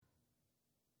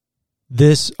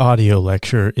This audio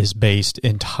lecture is based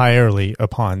entirely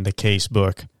upon the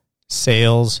casebook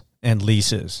Sales and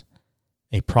Leases,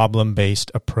 a problem-based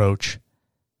approach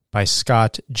by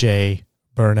Scott J.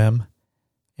 Burnham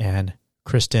and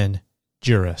Kristen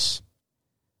Juris.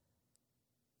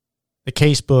 The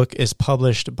casebook is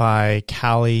published by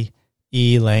Callie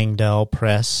E. Langdell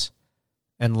Press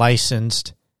and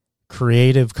licensed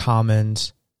Creative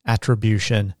Commons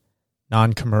Attribution,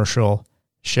 Non-Commercial,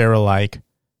 Share-alike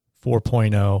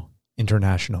 4.0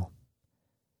 International.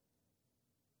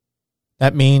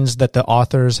 That means that the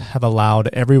authors have allowed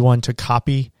everyone to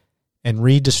copy and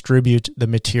redistribute the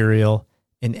material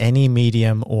in any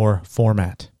medium or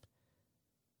format,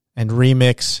 and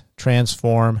remix,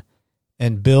 transform,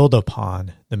 and build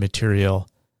upon the material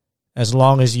as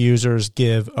long as users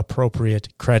give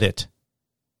appropriate credit.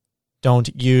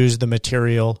 Don't use the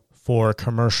material for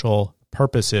commercial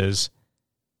purposes,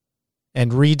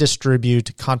 and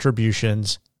redistribute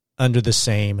contributions under the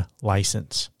same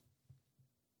license.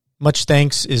 Much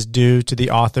thanks is due to the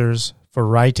authors for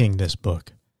writing this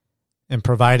book and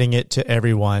providing it to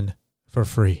everyone for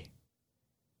free.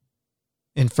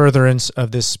 In furtherance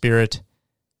of this spirit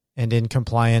and in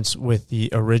compliance with the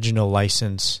original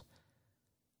license,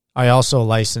 I also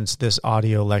license this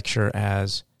audio lecture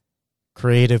as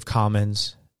Creative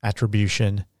Commons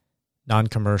Attribution,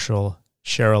 Non-Commercial,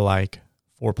 Share-alike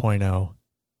 4.0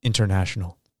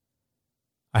 International.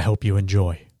 I hope you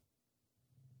enjoy.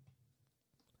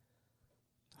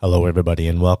 Hello, everybody,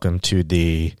 and welcome to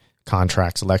the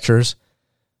Contracts Lectures.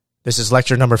 This is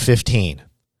lecture number 15,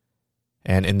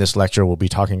 and in this lecture, we'll be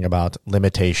talking about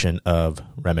limitation of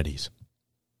remedies.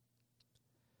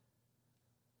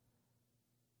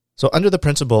 So under the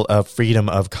principle of freedom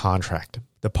of contract,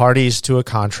 the parties to a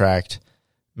contract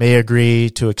may agree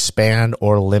to expand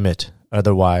or limit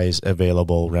otherwise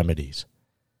available remedies.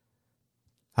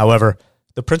 However,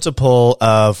 the principle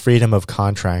of freedom of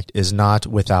contract is not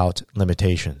without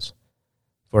limitations.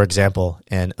 For example,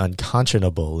 an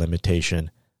unconscionable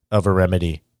limitation of a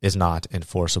remedy is not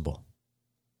enforceable.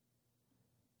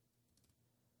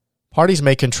 Parties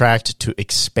may contract to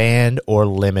expand or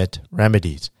limit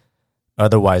remedies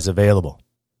otherwise available.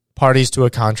 Parties to a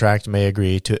contract may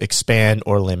agree to expand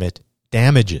or limit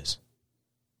damages.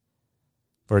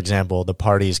 For example, the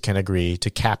parties can agree to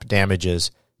cap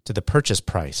damages to the purchase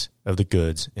price of the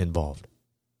goods involved.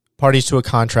 Parties to a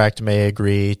contract may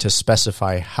agree to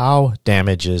specify how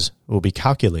damages will be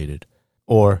calculated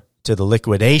or to the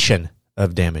liquidation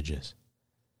of damages.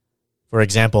 For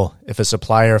example, if a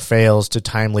supplier fails to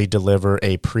timely deliver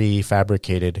a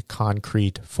prefabricated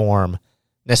concrete form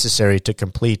necessary to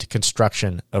complete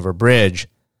construction of a bridge,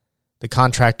 the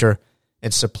contractor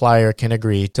and supplier can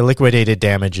agree to liquidated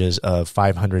damages of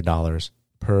 $500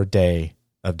 per day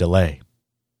of delay.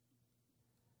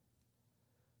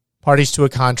 Parties to a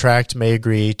contract may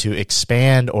agree to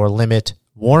expand or limit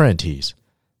warranties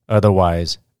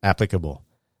otherwise applicable.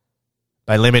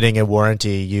 By limiting a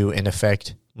warranty, you in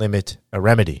effect limit a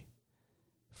remedy.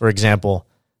 For example,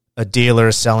 a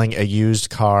dealer selling a used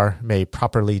car may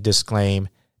properly disclaim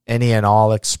any and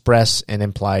all express and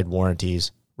implied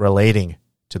warranties relating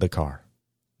to the car.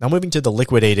 Now moving to the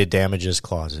liquidated damages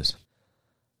clauses.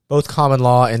 Both common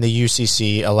law and the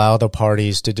UCC allow the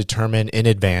parties to determine in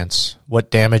advance what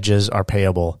damages are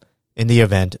payable in the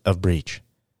event of breach,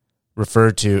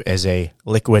 referred to as a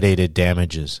liquidated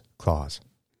damages clause.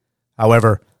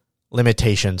 However,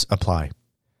 limitations apply.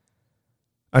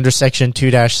 Under Section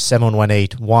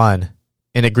 2-7181,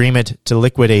 an agreement to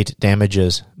liquidate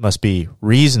damages must be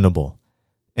reasonable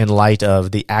in light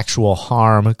of the actual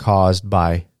harm caused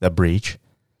by the breach,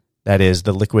 that is,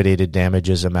 the liquidated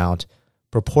damages amount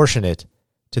proportionate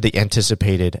to the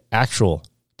anticipated actual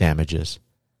damages.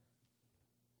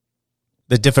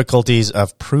 The difficulties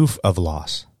of proof of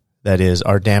loss, that is,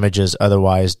 are damages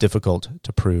otherwise difficult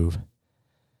to prove,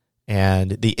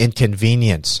 and the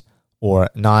inconvenience or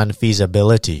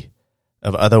non-feasibility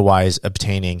of otherwise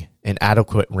obtaining an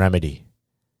adequate remedy,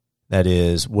 that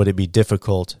is, would it be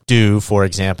difficult due, for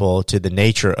example, to the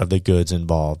nature of the goods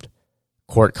involved,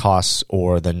 court costs,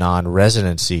 or the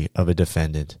non-residency of a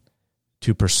defendant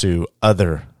to pursue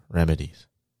other remedies.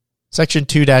 Section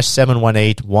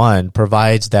 2-7181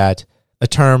 provides that a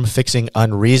term fixing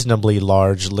unreasonably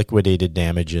large liquidated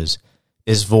damages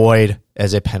is void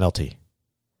as a penalty.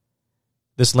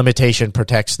 This limitation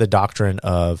protects the doctrine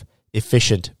of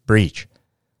efficient breach,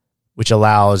 which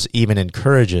allows, even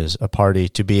encourages, a party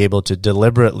to be able to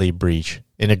deliberately breach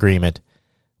an agreement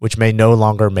which may no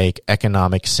longer make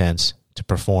economic sense to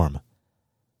perform,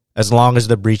 as long as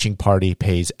the breaching party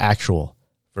pays actual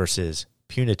versus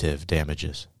punitive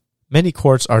damages. Many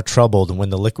courts are troubled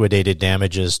when the liquidated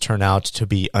damages turn out to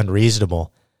be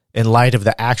unreasonable in light of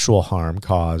the actual harm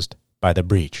caused by the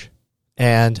breach.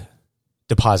 And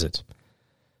deposit.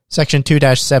 Section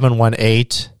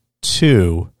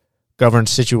 2-7182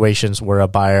 governs situations where a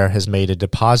buyer has made a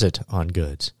deposit on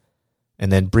goods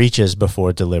and then breaches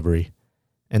before delivery,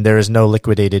 and there is no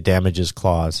liquidated damages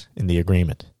clause in the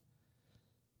agreement.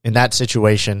 In that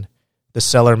situation, the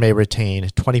seller may retain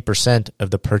 20%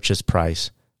 of the purchase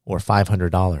price, or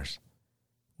 $500,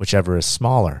 whichever is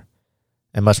smaller,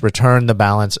 and must return the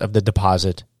balance of the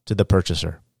deposit to the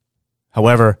purchaser.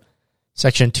 However,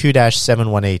 Section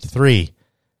 2-7183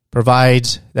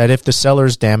 provides that if the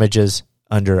seller's damages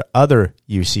under other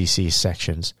UCC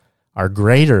sections are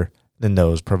greater than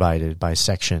those provided by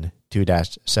Section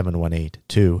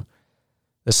 2-7182,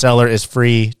 the seller is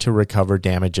free to recover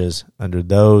damages under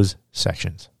those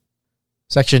sections.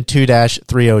 Section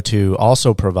 2-302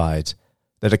 also provides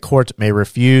that a court may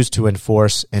refuse to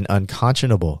enforce an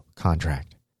unconscionable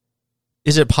contract.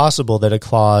 Is it possible that a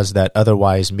clause that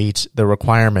otherwise meets the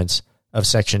requirements of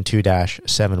Section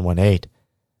 2-718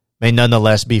 may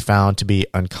nonetheless be found to be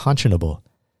unconscionable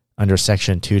under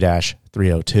Section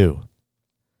 2-302?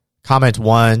 Comment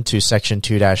 1 to Section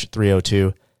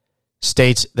 2-302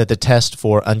 states that the test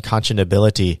for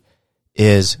unconscionability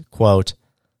is, quote,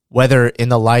 whether in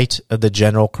the light of the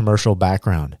general commercial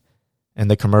background and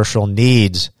the commercial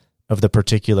needs of the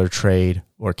particular trade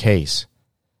or case,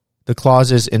 the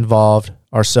clauses involved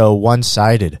are so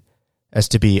one-sided as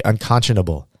to be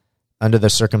unconscionable under the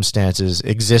circumstances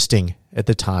existing at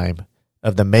the time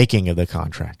of the making of the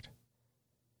contract.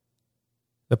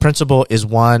 The principle is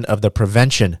one of the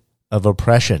prevention of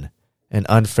oppression and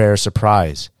unfair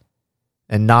surprise,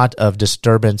 and not of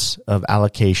disturbance of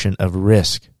allocation of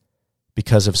risk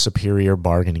because of superior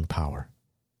bargaining power.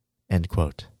 End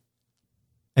quote.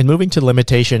 And moving to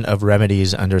limitation of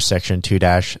remedies under Section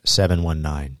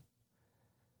 2-719.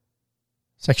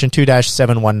 Section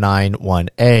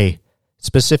 2-7191A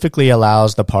specifically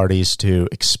allows the parties to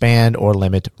expand or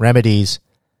limit remedies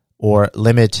or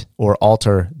limit or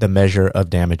alter the measure of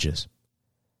damages.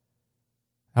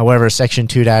 However, Section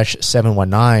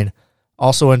 2-719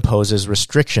 also imposes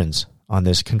restrictions on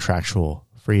this contractual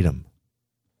freedom.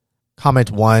 Comment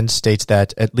 1 states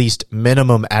that at least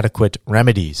minimum adequate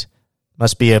remedies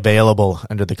must be available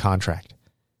under the contract.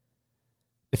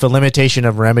 If a limitation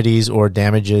of remedies or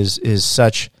damages is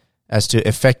such as to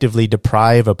effectively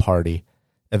deprive a party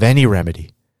of any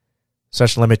remedy,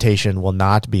 such limitation will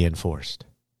not be enforced.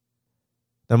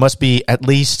 There must be at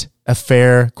least a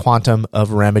fair quantum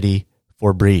of remedy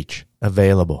for breach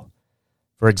available.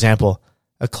 For example,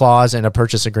 a clause in a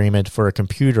purchase agreement for a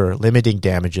computer limiting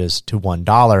damages to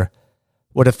 $1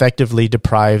 would effectively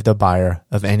deprive the buyer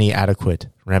of any adequate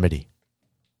remedy.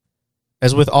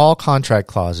 As with all contract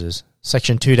clauses,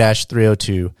 Section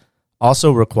 2-302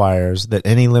 also requires that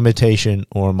any limitation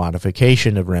or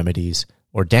modification of remedies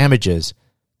or damages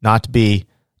not be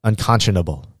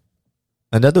unconscionable.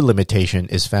 Another limitation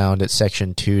is found at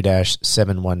Section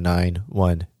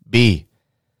 2-7191B,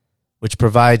 which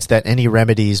provides that any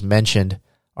remedies mentioned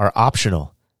are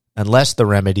optional unless the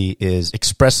remedy is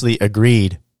expressly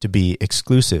agreed to be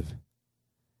exclusive,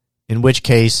 in which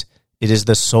case it is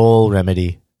the sole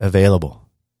remedy available.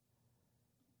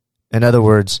 In other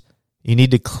words, you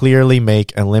need to clearly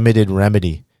make a limited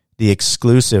remedy the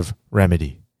exclusive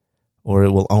remedy, or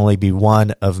it will only be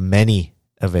one of many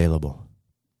available.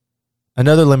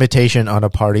 Another limitation on a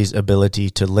party's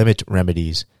ability to limit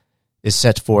remedies is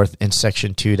set forth in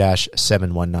Section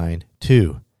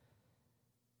 2-7192.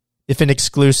 If an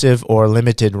exclusive or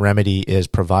limited remedy is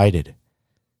provided,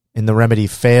 and the remedy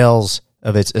fails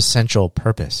of its essential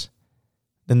purpose,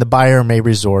 then the buyer may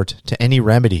resort to any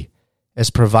remedy as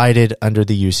provided under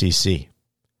the UCC.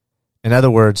 In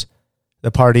other words,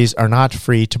 the parties are not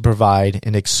free to provide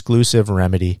an exclusive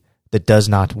remedy that does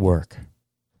not work.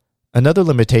 Another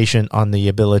limitation on the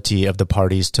ability of the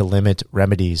parties to limit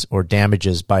remedies or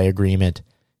damages by agreement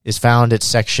is found at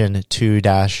Section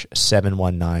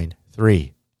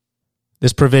 2-7193.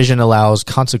 This provision allows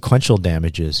consequential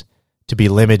damages to be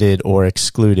limited or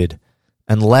excluded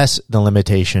unless the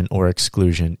limitation or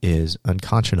exclusion is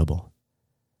unconscionable.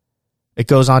 It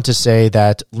goes on to say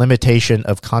that limitation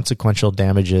of consequential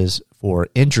damages for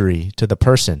injury to the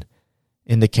person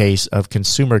in the case of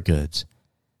consumer goods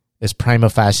is prima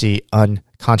facie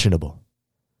unconscionable,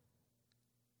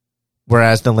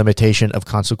 whereas the limitation of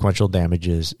consequential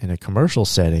damages in a commercial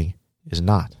setting is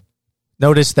not.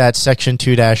 Notice that Section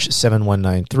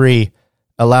 2-7193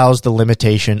 allows the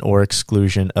limitation or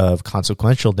exclusion of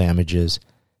consequential damages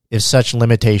if such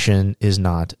limitation is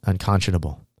not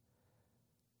unconscionable.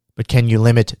 But can you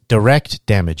limit direct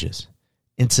damages,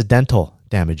 incidental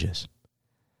damages?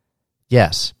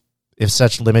 Yes, if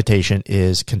such limitation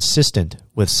is consistent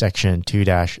with Section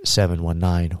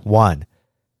 2-719(1).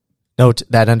 Note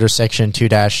that under Section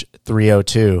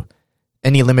 2-302,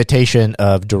 any limitation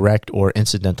of direct or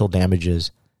incidental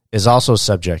damages is also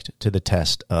subject to the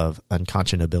test of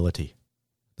unconscionability.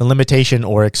 The limitation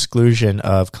or exclusion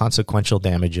of consequential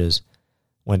damages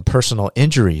when personal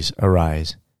injuries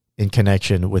arise in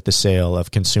connection with the sale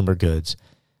of consumer goods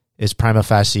is prima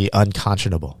facie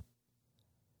unconscionable.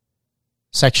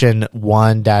 Section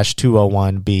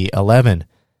 1-201B11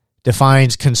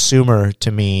 defines consumer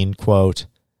to mean, quote,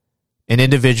 an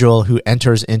individual who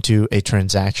enters into a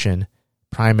transaction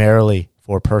primarily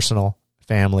for personal,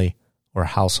 family, or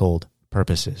household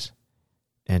purposes,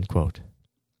 end quote.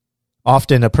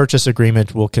 Often a purchase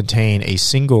agreement will contain a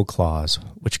single clause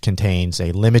which contains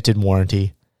a limited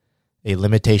warranty, a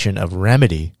limitation of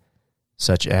remedy,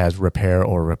 such as repair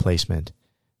or replacement,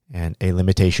 and a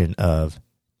limitation of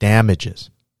damages.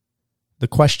 The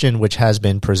question which has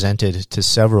been presented to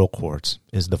several courts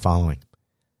is the following.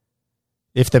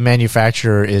 If the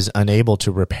manufacturer is unable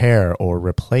to repair or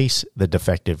replace the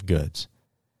defective goods,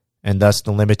 and thus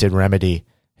the limited remedy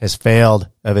has failed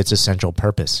of its essential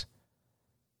purpose,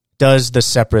 does the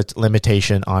separate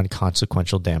limitation on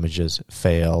consequential damages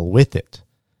fail with it?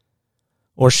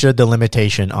 Or should the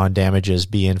limitation on damages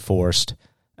be enforced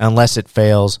unless it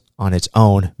fails on its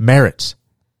own merits?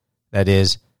 That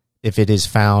is, if it is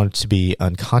found to be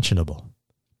unconscionable.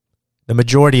 The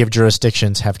majority of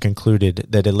jurisdictions have concluded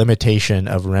that a limitation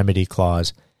of remedy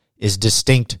clause is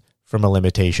distinct from a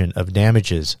limitation of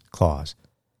damages clause,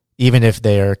 even if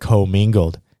they are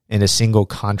commingled in a single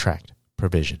contract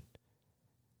provision.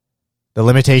 The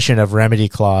limitation of remedy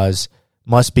clause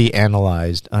must be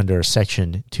analyzed under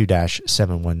Section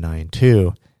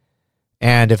 2-7192,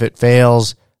 and if it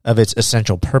fails of its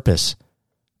essential purpose,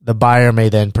 the buyer may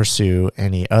then pursue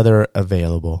any other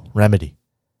available remedy.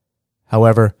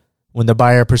 However, when the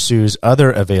buyer pursues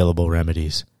other available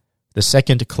remedies, the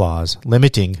second clause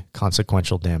limiting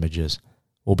consequential damages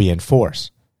will be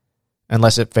enforced,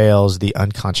 unless it fails the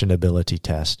unconscionability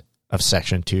test of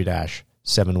Section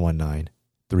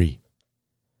 2-7193.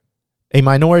 A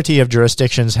minority of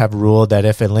jurisdictions have ruled that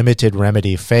if a limited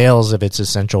remedy fails of its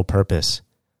essential purpose,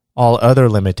 all other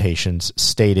limitations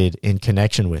stated in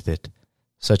connection with it,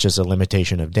 such as a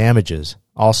limitation of damages,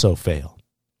 also fail.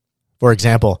 For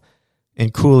example,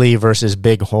 in Cooley v.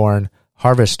 Bighorn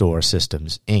Harvestor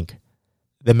Systems, Inc.,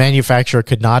 the manufacturer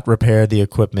could not repair the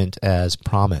equipment as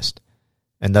promised,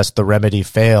 and thus the remedy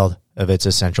failed of its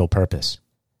essential purpose.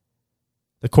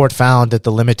 The court found that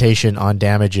the limitation on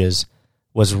damages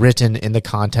was written in the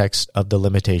context of the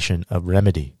limitation of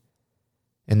remedy,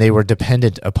 and they were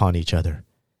dependent upon each other.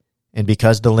 And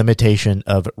because the limitation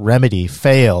of remedy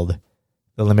failed,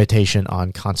 the limitation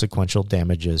on consequential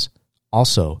damages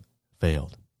also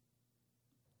failed.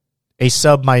 A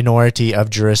sub-minority of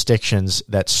jurisdictions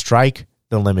that strike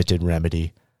the limited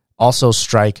remedy also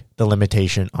strike the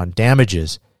limitation on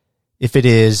damages if it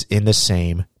is in the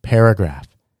same paragraph,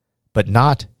 but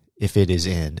not if it is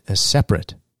in a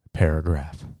separate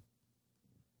paragraph.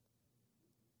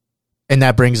 And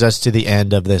that brings us to the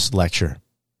end of this lecture.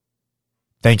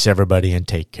 Thanks, everybody, and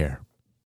take care.